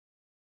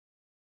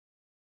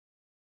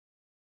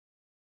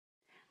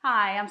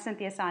Hi, I'm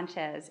Cynthia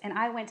Sanchez, and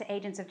I went to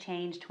Agents of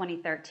Change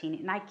 2013,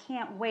 and I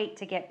can't wait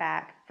to get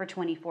back for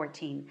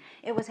 2014.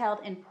 It was held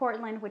in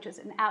Portland, which is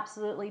an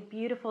absolutely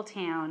beautiful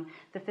town.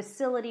 The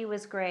facility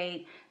was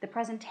great. The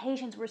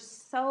presentations were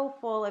so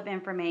full of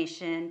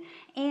information,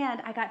 and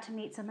I got to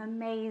meet some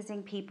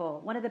amazing people.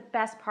 One of the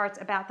best parts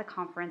about the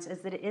conference is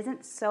that it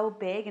isn't so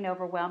big and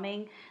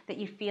overwhelming that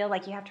you feel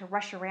like you have to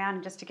rush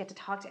around just to get to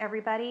talk to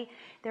everybody.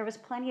 There was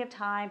plenty of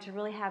time to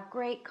really have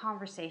great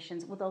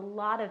conversations with a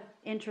lot of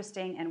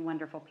interesting and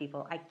wonderful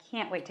people. I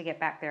can't wait to get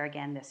back there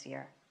again this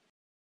year.